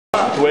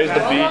Where's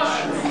the beach?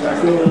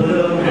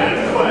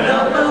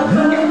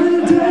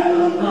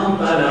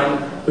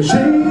 A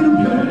shade of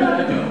blue.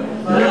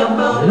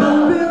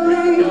 Don't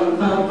believe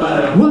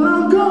what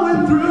I'm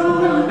going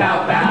through.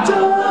 It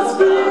just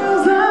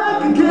feels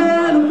like I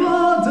can't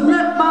afford to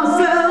let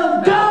myself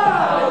go.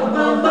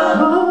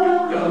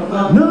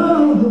 No,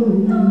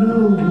 no.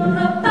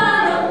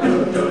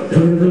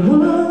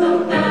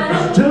 Everyone's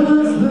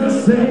just the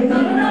same.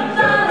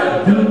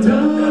 You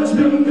touch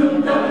me,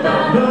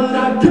 but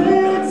I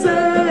can't say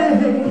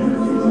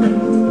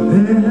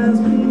there has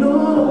been no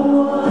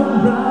one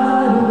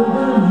brighter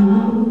than you.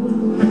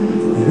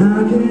 And I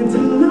can't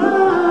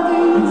deny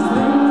these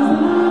things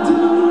I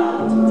do.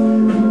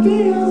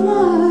 Feels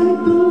like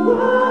the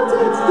world's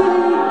at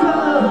stake,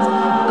 'cause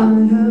I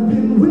have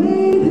been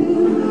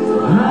waiting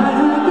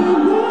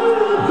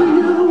for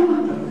you.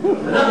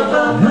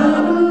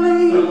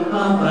 Heavenly,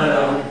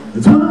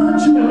 it's what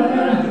you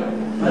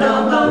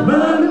are,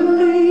 burning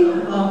me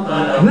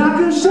like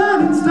a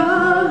shining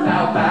star.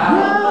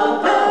 How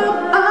am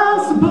I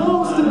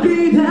supposed to be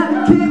that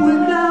king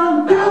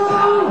without you?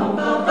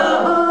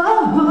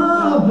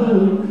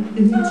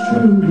 It's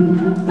true.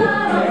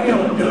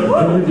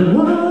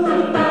 Everyone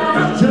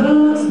is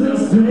just the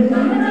same.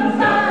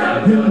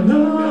 You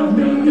love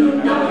me,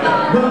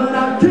 but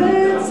I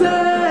can't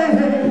say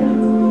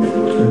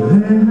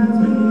there has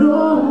been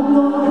no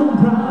one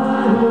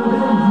brighter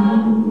than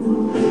you.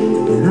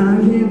 And I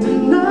can't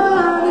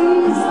deny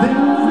these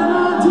things that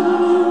I do.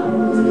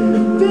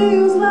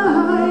 Feels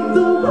like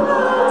the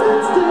world's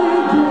at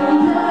stake.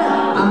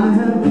 Yeah, I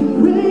have been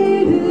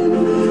waiting,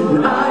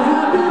 and I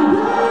have been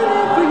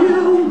waiting for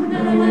you.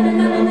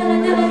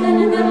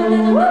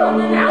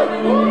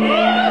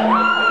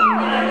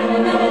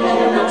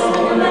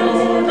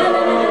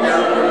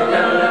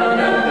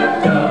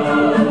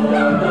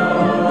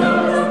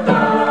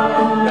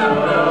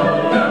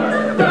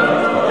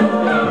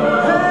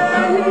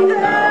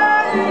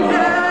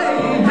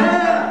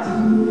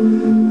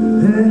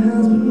 There has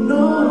been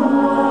no one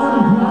brighter than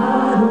you.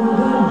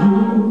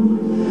 And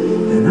I can't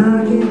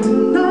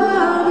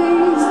deny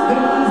these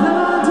things that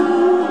I do.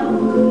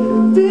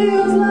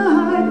 Feels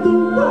like the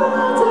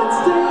world's at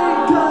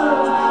stake,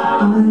 'cause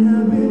I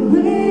have been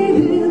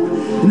waiting,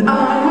 and I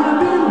have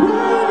been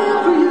waiting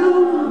for you.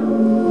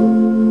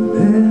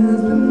 There has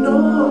been no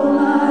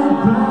light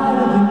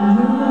brighter than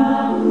you.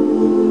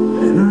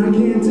 And I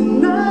can't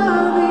deny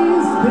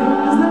these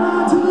things that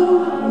I do.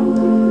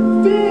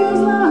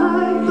 Feels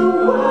like the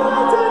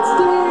world's at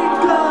stake,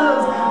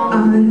 'cause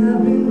I have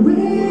been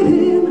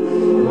waiting,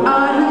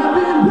 I have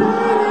been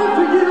waiting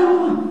for you.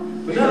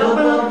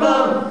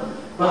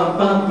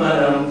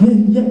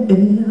 Yeah,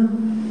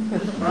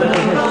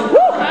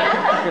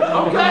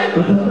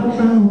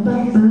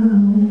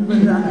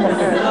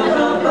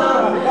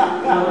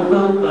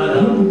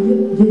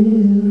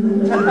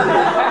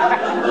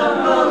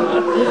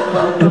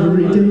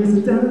 Every day I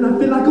sit down and I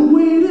feel like I'm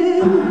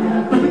waiting.